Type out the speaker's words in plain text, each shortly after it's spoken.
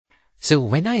So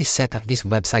when I set up this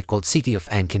website called City of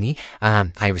Ankeny,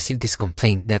 I received this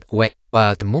complaint that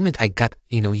the moment I got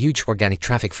huge organic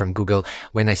traffic from Google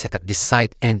when I set up this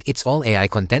site, and it's all AI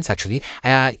contents actually.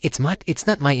 It's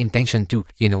not my intention to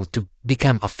to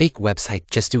become a fake website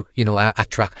just to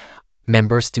attract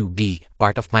members to be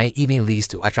part of my email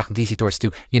list, to attract visitors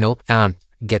to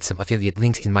get some affiliate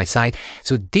links in my site.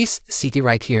 So this city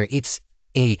right here, it's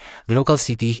a local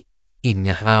city in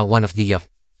one of the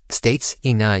states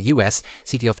in US,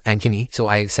 City of Ankeny. So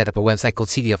I set up a website called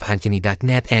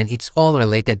cityofankeny.net, and it's all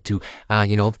related to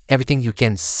everything you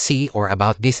can see or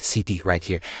about this city right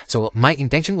here. So my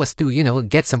intention was to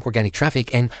get some organic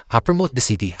traffic and promote the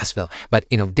city as well. But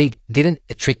they didn't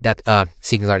treat that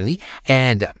singularly,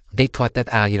 and they thought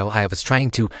that I was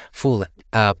trying to fool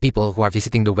people who are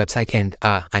visiting the website, and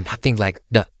I'm acting like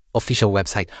the official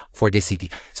website for this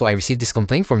city. So I received this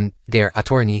complaint from their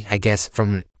attorney, I guess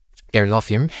from their law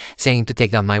firm, saying to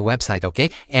take down my website. Okay,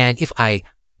 and if I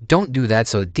don't do that,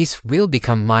 so this will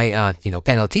become my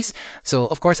penalties. So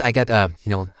of course I got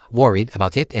worried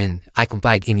about it, and I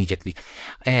complied immediately.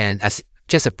 And as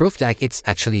just a proof that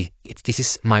this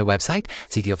is my website,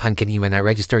 City of Ankeny. When I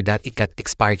registered that, it got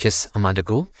expired just a month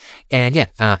ago, and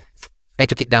yeah, I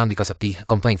took it down because of the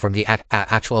complaint from the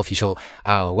actual official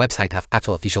website of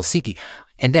actual official city.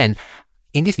 And then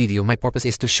in this video, my purpose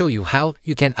is to show you how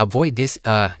you can avoid this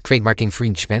trademark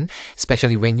infringement,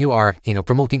 especially when you are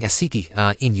promoting a city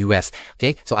in US.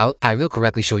 Okay, so I will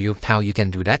correctly show you how you can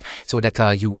do that, so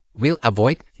that you will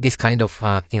avoid this kind of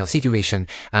situation.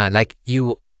 Like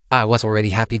you I was already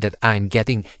happy that I'm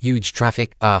getting huge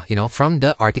traffic, from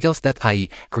the articles that I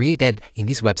created in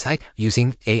this website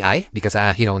using AI, because,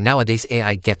 nowadays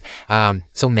AI get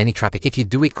so many traffic if you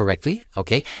do it correctly.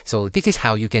 Okay, so this is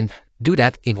how you can do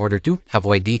that in order to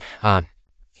avoid the,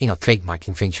 trademark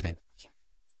infringement.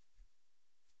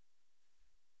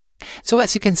 So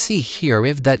as you can see here,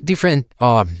 with the different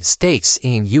states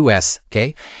in US,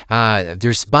 okay,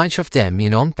 there's a bunch of them,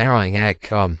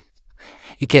 like,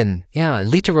 you can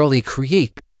literally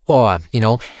create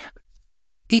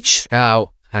each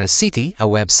city a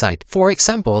website. For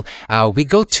example, we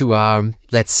go to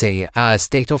let's say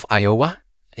state of Iowa,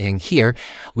 and here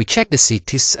we check the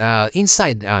cities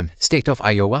inside state of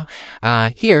Iowa.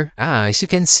 Here, as you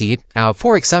can see,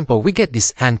 for example, we get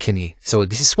this Ankeny. So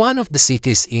this is one of the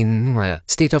cities in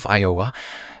state of Iowa.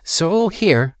 So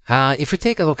here, if we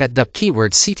take a look at the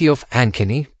keyword City of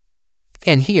Ankeny,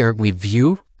 and here we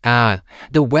view the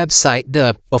website,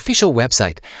 the official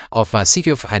website of City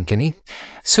of Ankeny.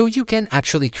 So you can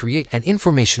actually create an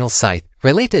informational site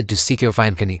related to City of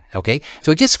Ankeny. Okay,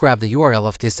 so just grab the URL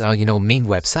of this main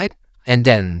website, and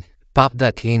then pop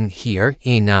that in here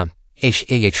in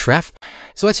Ahref.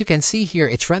 So as you can see here,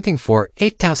 it's ranking for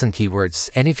 8,000 keywords.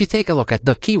 And if you take a look at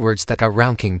the keywords that are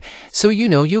ranking, so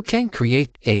you can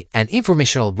create an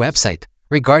informational website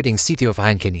regarding City of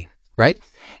Ankeny, right?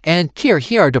 And here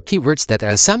are the keywords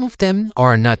that some of them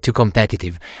are not too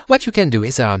competitive. What you can do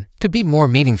is to be more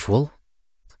meaningful,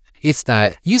 is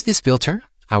use this filter,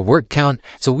 word count.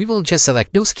 So we will just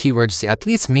select those keywords, at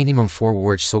least minimum 4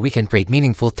 words, so we can create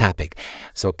meaningful topic.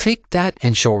 So click that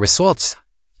and show results.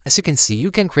 As you can see, you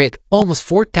can create almost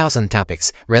 4,000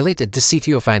 topics related to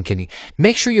City of Ankeny.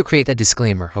 Make sure you create a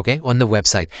disclaimer, okay, on the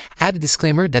website. Add a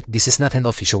disclaimer that this is not an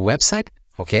official website.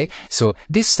 Okay, so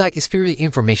this site is purely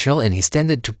informational and is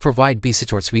intended to provide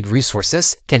visitors with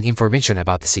resources and information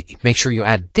about the city. Make sure you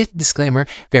add this disclaimer,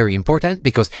 very important,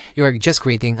 because you are just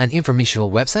creating an informational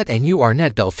website and you are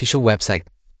not the official website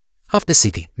of the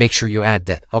city. Make sure you add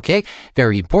that, okay?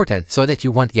 Very important, so that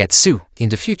you won't get sued in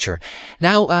the future.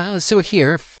 Now, so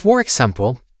here, for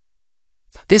example,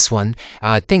 this one,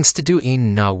 things to do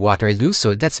in Waterloo,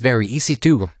 so that's very easy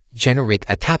to generate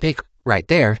a topic right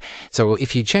there. So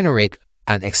if you generate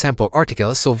an example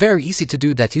article, so very easy to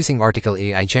do that using article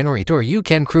AI generator. You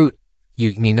can create,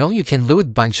 you can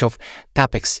load bunch of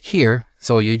topics here.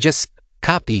 So you just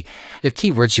copy the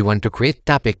keywords you want to create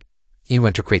topic, you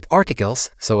want to create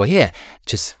articles. So yeah,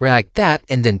 just like that,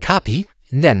 and then copy,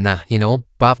 and then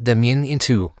pop them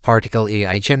into article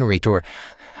AI generator,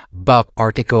 pop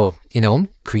article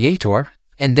creator,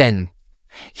 and then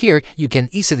here you can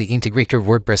easily integrate your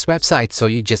WordPress website. So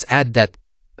you just add that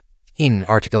in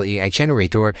article AI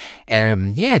generator,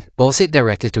 post it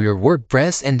directly to your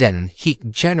WordPress, and then hit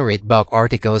generate bulk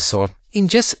articles. So in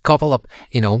just a couple of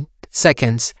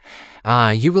seconds,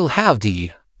 you will have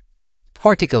the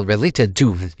article related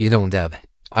to the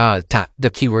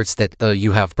keywords that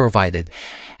you have provided.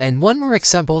 And one more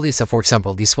example is, for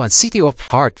example, this one, City of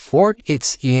Hartford.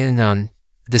 It's in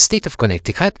the state of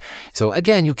Connecticut. So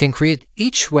again, you can create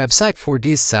each website for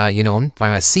these,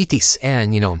 cities,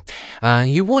 and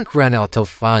you won't run out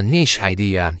of niche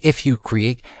idea if you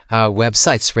create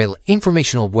websites, real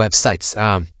informational websites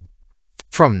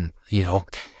from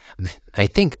I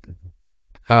think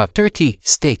 30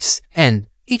 states, and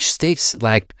each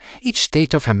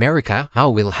state of America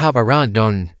will have around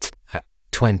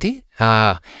 20,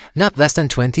 not less than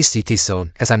 20 cities, so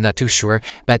because I'm not too sure,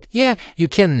 but yeah, you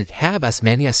can have as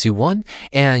many as you want,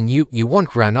 and you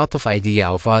won't run out of idea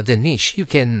of the niche you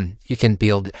can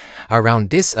build around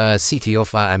this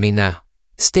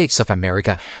states of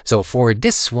America. So for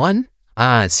this one,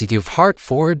 city of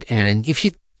Hartford, and if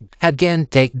you again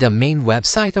take the main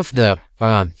website of the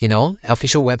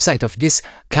official website of this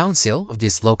council of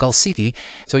this local city,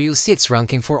 so you'll see it's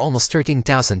ranking for almost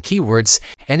 13,000 keywords.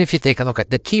 And if you take a look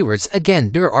at the keywords,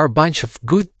 again, there are a bunch of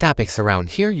good topics around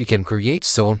here you can create.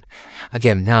 So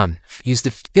again, use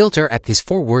the filter at this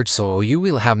forward, so you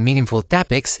will have meaningful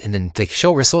topics, and then click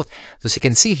show result. So as you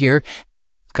can see here,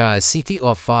 city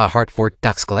of Hartford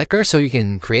tax collector, so you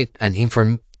can create an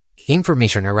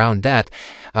information around that.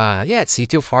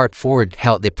 City of Hartford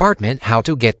Health Department, how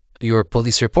to get your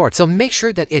police report. So make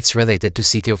sure that it's related to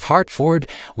City of Hartford.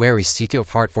 Where is City of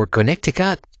Hartford,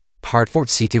 Connecticut? Hartford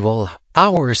City Wall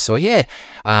Hours. So yeah,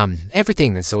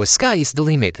 everything. So sky is the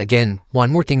limit. Again,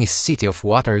 one more thing is City of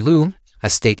Waterloo, a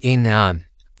state in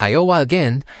Iowa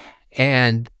again.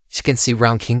 And as you can see,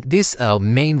 ranking this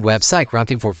main website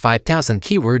ranking for 5,000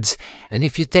 keywords. And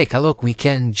if you take a look, we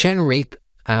can generate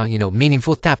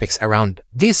meaningful topics around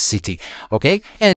this city. Okay, and